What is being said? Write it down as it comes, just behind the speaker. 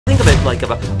Think of it like a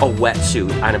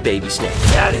wetsuit on a baby snake.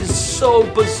 That is so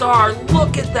bizarre.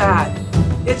 Look at that.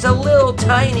 It's a little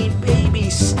tiny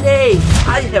baby snake.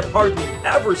 I have hardly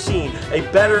ever seen a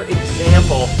better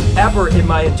example ever in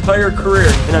my entire career.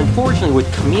 And unfortunately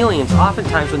with chameleons,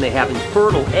 oftentimes when they have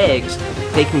infertile eggs,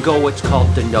 they can go what's called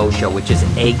denocia, which is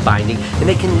egg binding, and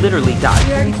they can literally die.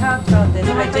 We already talked about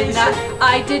this.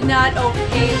 I did not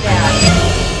okay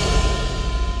that.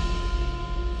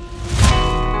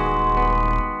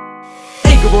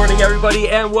 Good morning everybody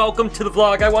and welcome to the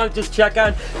vlog. I want to just check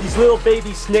on these little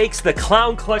baby snakes, the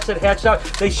clown clutch that hatched out.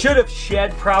 They should have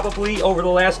shed probably over the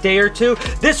last day or two.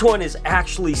 This one is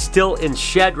actually still in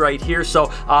shed right here,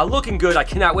 so looking good. I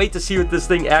cannot wait to see what this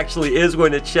thing actually is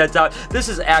when it sheds out. This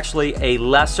is actually a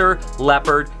lesser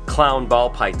leopard clown ball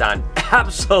python.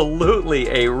 Absolutely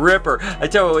a ripper. I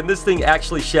tell you, when this thing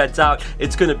actually sheds out,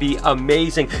 it's going to be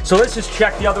amazing. So let's just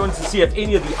check the other ones to see if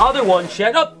any of the other ones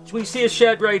shed. Oh, we see a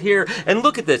shed right here. And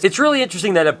look at this. It's really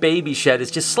interesting that a baby shed is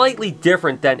just slightly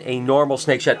different than a normal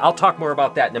snake shed. I'll talk more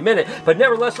about that in a minute. But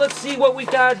nevertheless, let's see what we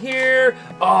got here.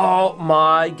 Oh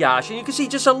my gosh. And you can see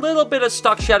just a little bit of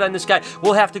stuck shed on this guy.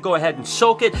 We'll have to go ahead and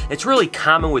soak it. It's really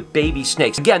common with baby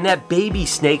snakes. Again, that baby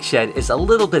snake shed is a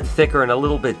little bit thicker and a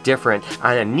little bit different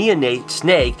on a neonate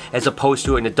snake as opposed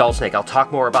to an adult snake. I'll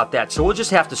talk more about that. So we'll just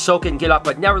have to soak it and get up.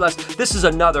 But nevertheless, this is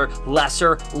another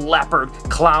lesser leopard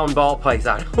clown ball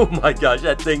python. Oh my gosh,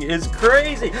 that thing is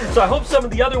crazy. So I hope some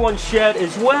of the other ones shed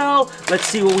as well. Let's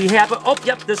see what we have. Oh,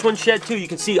 yep, this one shed too. You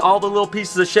can see all the little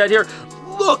pieces of shed here.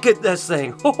 Look at this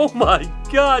thing. Oh my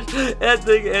gosh, that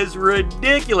thing is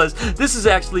ridiculous. This is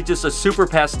actually just a super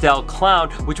pastel clown,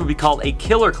 which would be called a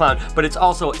killer clown, but it's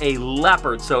also a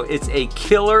leopard. So it's a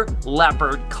killer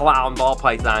leopard clown ball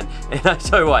python. And I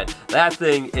tell you what, that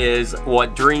thing is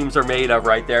what dreams are made of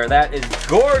right there. That is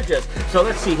gorgeous. So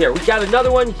let's see here. We got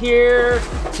another one here.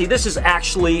 See, this is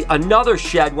actually another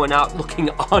shed one out looking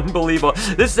unbelievable.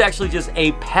 This is actually just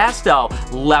a pastel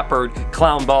leopard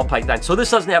clown ball python. So this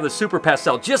doesn't have the super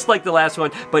pastel, just like the last one,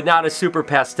 but not a super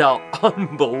pastel.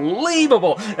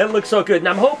 Unbelievable. It looks so good. And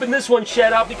I'm hoping this one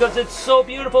shed out because it's so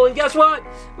beautiful. And guess what?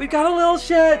 We've got a little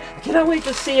shed. I cannot wait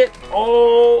to see it.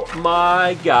 Oh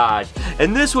my gosh.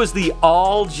 And this was the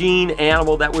all-gene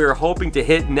animal that we were hoping to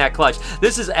hit in that clutch.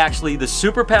 This is actually the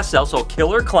super pastel, so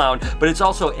killer clown, but it's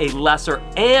also a lesser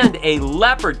and a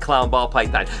leopard clown ball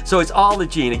python. So it's all the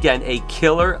gene. Again, a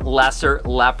killer lesser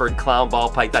leopard clown ball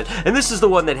python. And this is the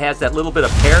one that has that little bit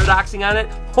of paradoxing on it.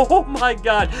 Oh my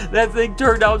god, that thing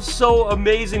turned out so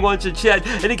amazing once it shed.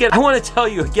 And again, I want to tell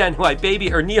you again why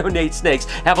baby or neonate snakes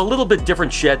have a little bit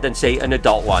different shed than say an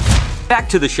adult one. Back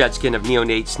to the shed skin of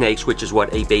neonate snakes, which is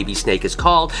what a baby snake is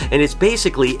called, and it's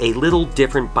basically a little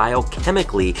different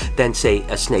biochemically than say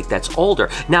a snake that's older.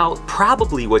 Now,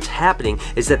 probably what's happening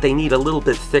is that they need a little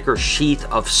bit thicker sheath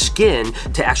of skin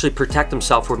to actually protect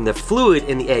themselves from the fluid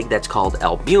in the egg that's called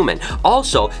albumin.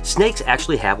 Also, snakes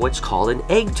actually have what's called an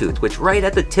egg tooth, which right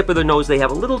at the tip of their nose, they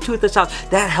have a little tooth that's out.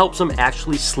 That helps them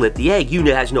actually slit the egg. You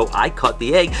guys know I cut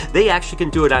the egg. They actually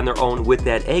can do it on their own with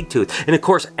that egg tooth. And of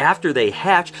course, after they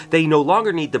hatch, they no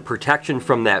longer need the protection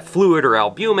from that fluid or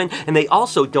albumin, and they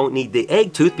also don't need the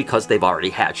egg tooth because they've already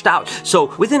hatched out.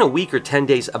 So within a week or 10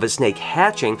 days of a snake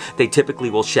hatching, they typically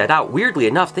will shed out. Weirdly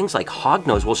enough, things like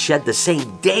hognose will shed the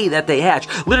same day that they hatch.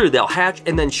 Literally, they'll hatch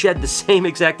and then shed the same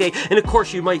exact day. And of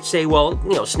course, you might say, well,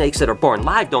 you know, snakes that are born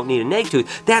live don't need an egg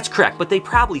tooth. That's correct, but they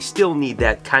probably still need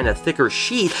that kind of thicker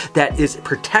sheath that is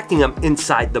protecting them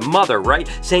inside the mother, right?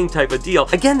 Same type of deal.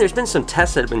 Again, there's been some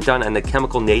tests that have been done on the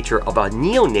chemical nature of a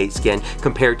neonate skin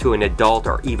compared to an adult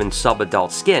or even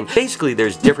subadult skin. Basically,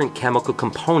 there's different chemical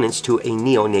components to a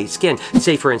neonate skin.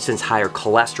 Say, for instance, higher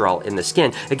cholesterol in the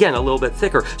skin. Again, a little bit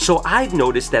thicker. So I've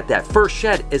noticed that that first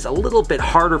shed is a little bit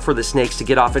harder for the snakes to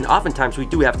get off, and oftentimes we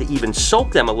do have to even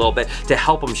soak them a little bit to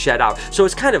help them shed out. So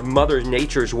it's kind of Mother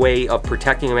Nature's way of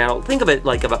protecting them out. Think of it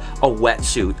like a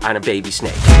wetsuit on a baby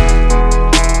snake.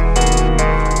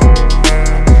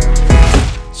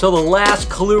 So the last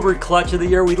Kluber clutch of the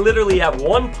year, we literally have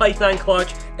one python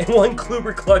clutch and one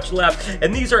Kluber clutch left,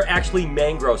 and these are actually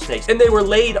mangrove snakes, and they were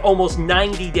laid almost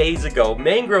 90 days ago.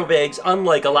 Mangrove eggs,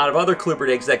 unlike a lot of other Kluber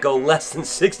eggs that go less than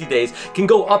 60 days, can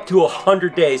go up to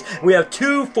 100 days. We have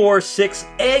 2, 4, 6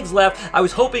 eggs left. I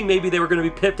was hoping maybe they were going to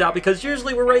be pipped out because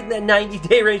usually we're right in that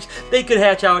 90-day range. They could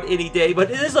hatch out any day,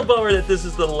 but it is a bummer that this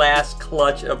is the last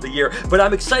clutch of the year. But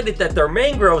I'm excited that they're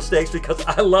mangrove snakes because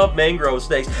I love mangrove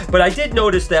snakes. But I did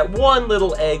notice that one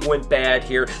little egg went bad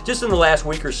here. Just in the last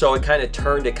week or so, it kind of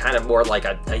turned to kind of more like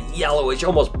a yellowish,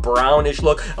 almost brownish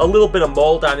look, a little bit of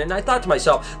mold on it. And I thought to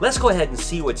myself, let's go ahead and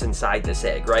see what's inside this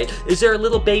egg, right? Is there a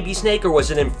little baby snake, or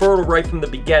was it infertile right from the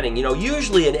beginning? You know,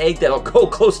 usually an egg that'll go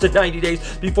close to 90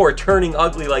 days before turning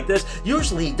ugly like this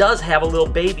usually does have a little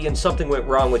baby and something went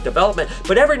wrong with development,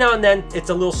 but every now and then it's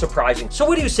a little surprising. So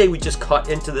what do you say we just cut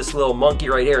into this little monkey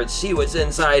right here and see what's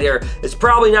inside here? It's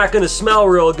probably not going to smell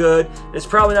real good. It's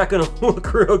probably not going to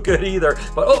look real good either.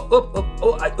 But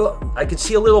I can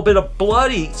see a little bit of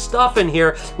bloody stuff in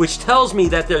here, which tells me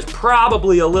that there's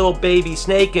probably a little baby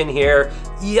snake in here.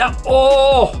 Yep.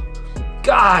 Oh,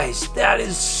 guys, that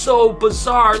is so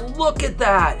bizarre. Look at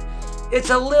that. It's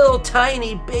a little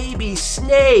tiny baby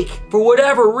snake. For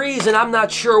whatever reason, I'm not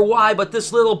sure why, but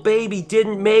this little baby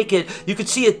didn't make it. You could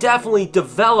see it definitely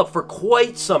developed for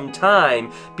quite some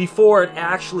time before it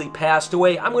actually passed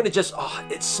away. I'm gonna just, oh,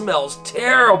 it smells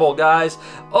terrible, guys.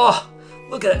 Oh,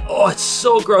 look at it. Oh, it's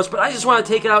so gross, but I just want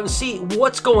to take it out and see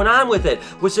what's going on with it.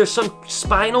 Was there some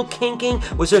spinal kinking?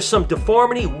 Was there some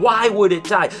deformity? Why would it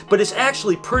die? But it's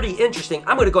actually pretty interesting.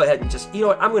 I'm going to go ahead and just, you know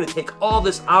what, I'm going to take all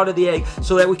this out of the egg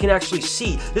so that we can actually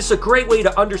see. This is a great way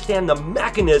to understand the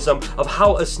mechanism of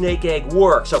how a snake egg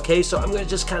works, okay? So I'm going to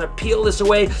just kind of peel this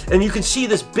away, and you can see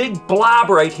this big blob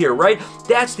right here, right?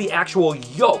 That's the actual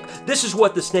yolk. This is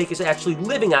what the snake is actually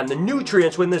living on, the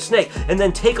nutrients within the snake. And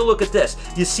then take a look at this.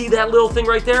 You see that little thing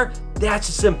right there? That's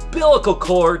its umbilical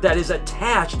cord that is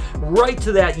attached right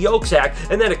to that yolk sac,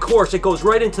 and then of course it goes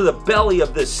right into the belly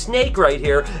of this snake right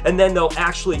here, and then they'll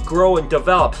actually grow and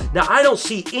develop. Now I don't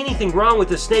see anything wrong with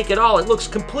the snake at all. It looks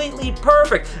completely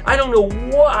perfect. I don't know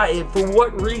why and for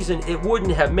what reason it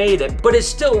wouldn't have made it, but it's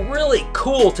still really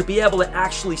cool to be able to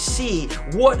actually see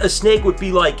what a snake would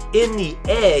be like in the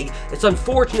egg. It's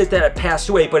unfortunate that it passed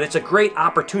away, but it's a great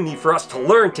opportunity for us to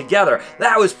learn together.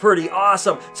 That was pretty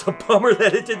awesome. It's a bummer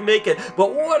that it didn't make it,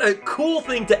 but what a cool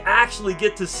thing to actually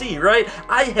get to see, right?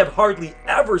 I have hardly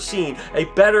ever seen a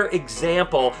better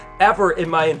example ever in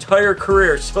my entire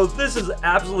career, so this is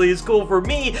absolutely as cool for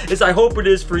me as I hope it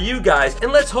is for you guys.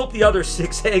 And let's hope the other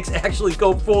 6 eggs actually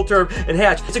go full term and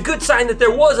hatch. It's a good sign that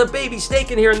there was a baby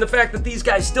snake in here, and the fact that these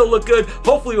guys still look good.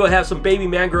 Hopefully we'll have some baby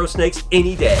mangrove snakes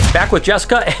any day. Back with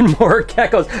Jessica and more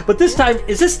geckos, but this time,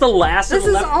 is this the last? This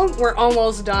is we're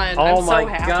almost done. Oh I'm my so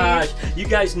happy. gosh. You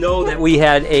guys know that we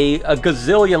had a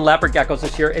gazillion leopard geckos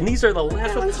this year, and these are the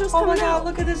last ones. Oh my god,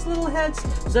 look at his little heads.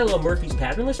 Is that a little Murphy's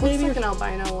patternless maybe? It's like an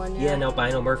albino one, yeah. Yeah, an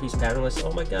albino Murphy's patternless.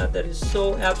 Oh my god, that is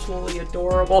so absolutely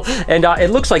adorable. And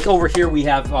it looks like over here we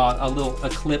have a little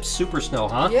Eclipse Super Snow,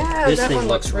 huh? Yeah, this that thing one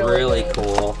looks really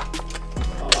cool.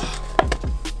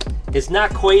 It's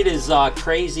not quite as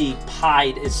crazy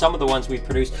pied as some of the ones we've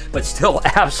produced, but still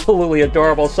absolutely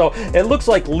adorable. So it looks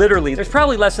like literally there's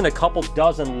probably less than a couple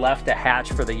dozen left to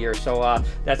hatch for the year. So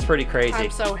that's pretty crazy. I'm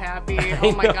so happy.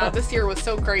 Oh my god, this year was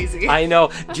so crazy. I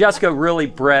know. Jessica really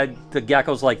bred the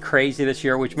geckos like crazy this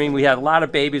year, which means we had a lot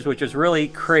of babies, which is really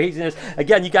craziness.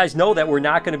 Again, you guys know that we're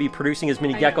not going to be producing as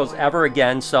many geckos ever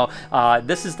again. So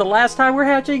this is the last time we're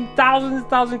hatching thousands and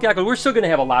thousands of geckos. We're still going to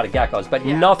have a lot of geckos, but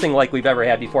nothing like we've ever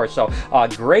had before. So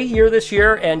great year this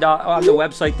year, and on the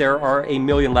website there are 1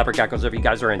 million leopard geckos if you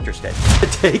guys are interested.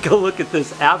 Take a look at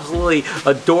this absolutely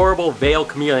adorable veil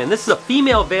chameleon. This is a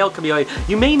female veil chameleon.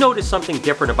 You may notice something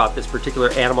different about this particular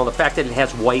animal, the fact that it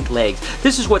has white legs.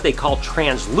 This is what they call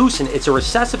translucent. It's a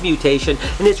recessive mutation,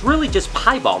 and it's really just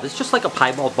piebald. It's just like a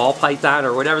piebald ball python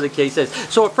or whatever the case is.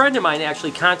 So a friend of mine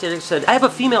actually contacted and said, I have a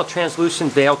female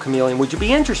translucent veil chameleon. Would you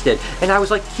be interested? And I was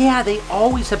like, yeah, they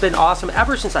always have been awesome.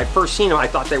 Ever since I first seen them, I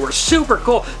thought they were super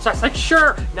cool. So I was like,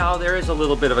 sure. Now there is a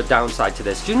little bit of a downside to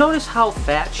this. Do you notice how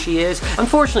fat she is?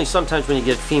 Unfortunately, sometimes when you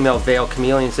get female veil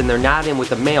chameleons and they're not in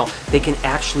with a male, they can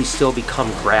actually still become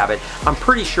gravid. I'm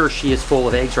pretty sure she is full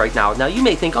of eggs right now. Now you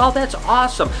may think, oh, that's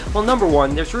awesome. Well, number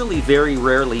one, there's really very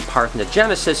rarely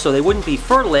parthenogenesis, so they wouldn't be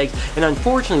fertile eggs. And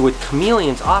unfortunately with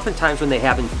chameleons, oftentimes when they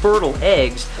have infertile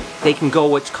eggs, they can go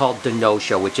what's called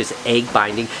denosia, which is egg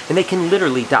binding, and they can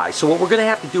literally die. So what we're gonna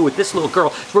have to do with this little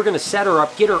girl is we're gonna set her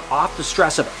up, get her off the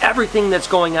stress of everything that's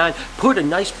going on, put a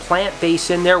nice plant base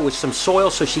in there with some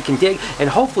soil so she can dig, and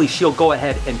hopefully she'll go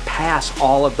ahead and pass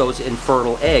all of those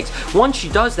infertile eggs. Once she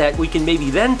does that, we can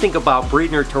maybe then think about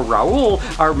breeding her to Raoul,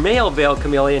 our male veil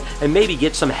chameleon, and maybe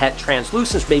get some het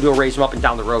translucents. Maybe we'll raise them up and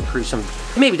down the road produce some,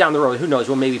 maybe down the road, who knows,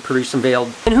 we'll maybe produce some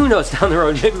veiled, and who knows down the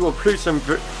road, maybe we'll produce some,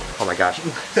 oh my gosh.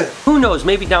 Who knows,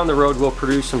 maybe down the road we'll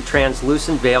produce some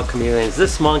translucent veil chameleons.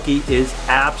 This monkey is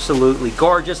absolutely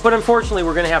gorgeous, but unfortunately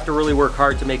we're gonna have to really work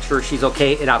hard to make sure she's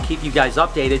okay, and I'll keep you guys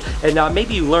updated. And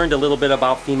maybe you learned a little bit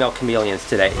about female chameleons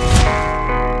today.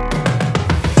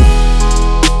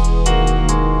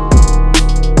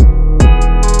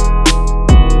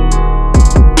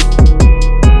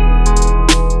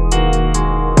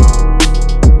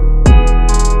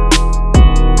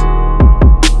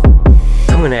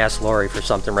 or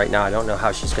something right now. I don't know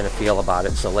how she's gonna feel about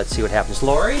it, so let's see what happens.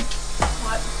 Lori?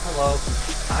 What? Hello.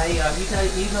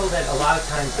 You know that a lot of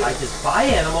times I just buy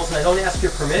animals and I don't ask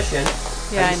your permission.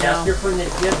 Yeah, I just ask your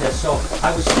forgiveness. So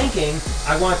I was thinking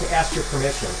I wanted to ask your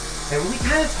permission. And we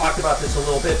kind of talked about this a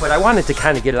little bit, but I wanted to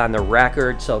kind of get it on the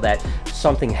record so that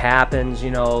something happens,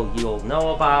 you know, you'll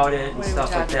know about it and What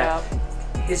stuff like that.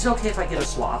 about? Is it okay if I get a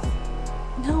sloth?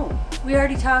 No, we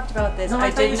already talked about this. No,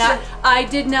 I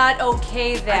did not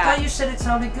okay that. I thought you said it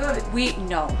sounded good.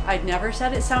 No, I'd never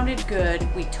said it sounded good.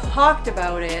 We talked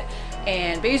about it,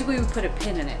 and basically we put a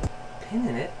pin in it. Pin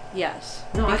in it? Yes.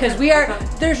 No, because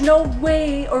there's no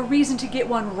way or reason to get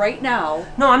one right now.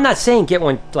 No, I'm not saying get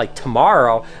one like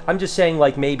tomorrow. I'm just saying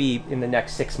like maybe in the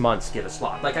next 6 months get a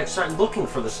sloth. Like I start looking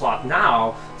for the sloth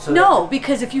now. So no,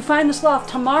 because if you find the sloth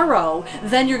tomorrow,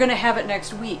 then you're going to have it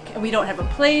next week. And we don't have a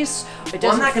place. It doesn't fit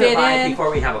in. I'm not going to buy it before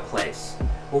we have a place.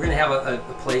 We're going to have a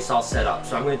place all set up.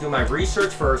 So I'm going to do my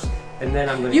research first, and then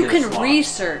I'm going to get a sloth. You can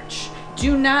research.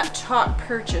 Do not talk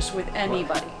purchase with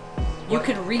anybody. You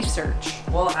can research.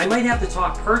 Well, I might have to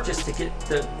talk purchase to get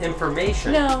the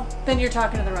information. No, then you're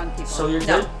talking to the wrong people. So you're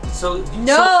no. good? So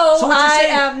I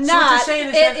am not.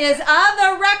 It is on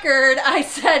the record. I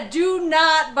said do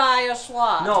not buy a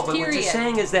sloth. No, but period. what you're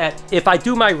saying is that if I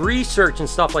do my research and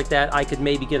stuff like that, I could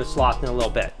maybe get a sloth in a little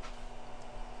bit.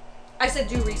 I said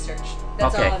do research.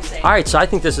 That's all I'm saying. All right, so I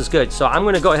think this is good. So I'm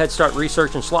going to go ahead and start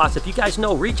researching sloths. If you guys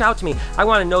know, reach out to me. I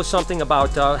want to know something about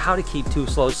how to keep 2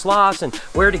 slow sloths and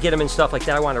where to get them and stuff like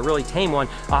that. I want to really tame one.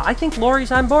 I think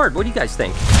Lori's on board. What do you guys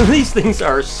think? These things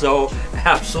are so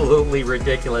absolutely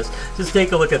ridiculous. Just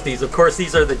take a look at these. Of course,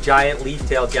 these are the giant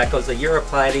leaf-tailed geckos, the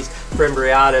Euryplantes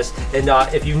fimbriatus.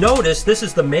 And if you notice, this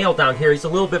is the male down here. He's a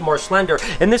little bit more slender.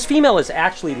 And this female has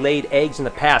actually laid eggs in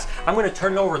the past. I'm going to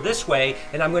turn it over this way,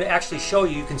 and I'm going to actually show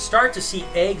you. You can start to see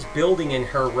eggs building in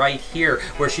her right here,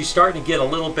 where she's starting to get a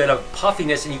little bit of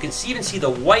puffiness, and you can even see the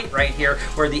white right here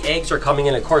where the eggs are coming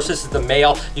in. Of course, this is the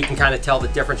male. You can kind of tell the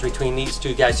difference between these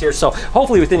 2 guys here. So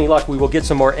hopefully with any luck, we will get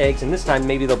some more eggs, and this time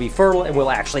maybe they'll be fertile and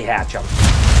we'll actually hatch them.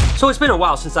 So it's been a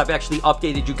while since I've actually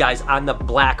updated you guys on the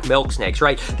black milk snakes,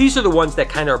 right? These are the ones that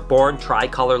kind of are born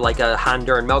tricolor like a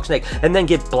Honduran milk snake and then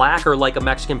get black or like a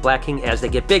Mexican black king as they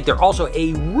get big. They're also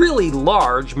a really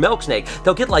large milk snake.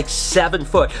 They'll get like 7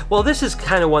 foot. Well, this is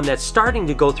kind of one that's starting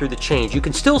to go through the change. You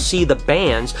can still see the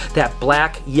bands, that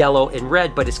black, yellow, and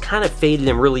red, but it's kind of faded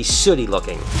and really sooty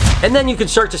looking. And then you can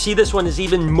start to see this one is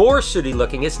even more sooty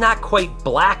looking. It's not quite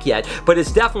black yet, but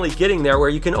it's definitely getting there where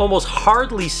you can almost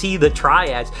hardly see the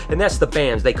triads. And that's the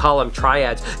bands. They call them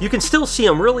triads. You can still see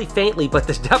them really faintly, but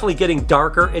they're definitely getting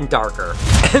darker and darker.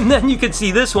 And then you can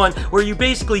see this one where you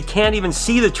basically can't even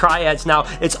see the triads now.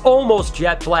 It's almost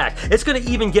jet black. It's going to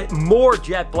even get more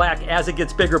jet black as it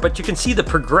gets bigger, but you can see the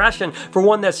progression for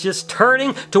one that's just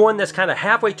turning to one that's kind of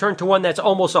halfway turned to one that's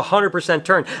almost 100%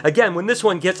 turned. Again, when this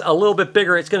one gets a little bit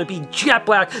bigger, it's going to be jet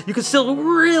black. You can still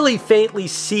really faintly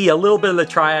see a little bit of the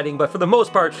triading, but for the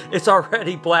most part, it's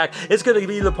already black. It's going to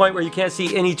be the point where you can't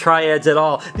see any triads at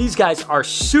all. These guys are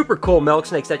super cool milk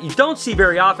snakes that you don't see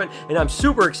very often, and I'm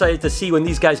super excited to see when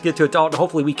these guys get to adult, and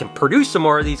hopefully we can produce some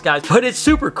more of these guys. But it's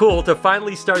super cool to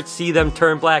finally start see them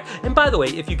turn black. And by the way,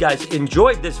 if you guys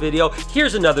enjoyed this video,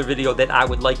 here's another video that I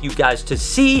would like you guys to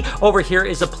see. Over here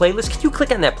is a playlist. Can you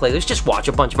click on that playlist? Just watch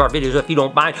a bunch of our videos if you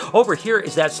don't mind. Over here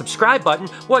is that subscribe button.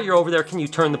 While you're over there, can you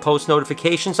turn the post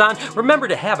notifications on? Remember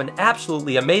to have an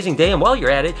absolutely amazing day, and while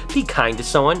you're at it, be kind to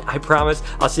someone. I promise.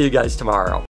 I'll see you guys tomorrow.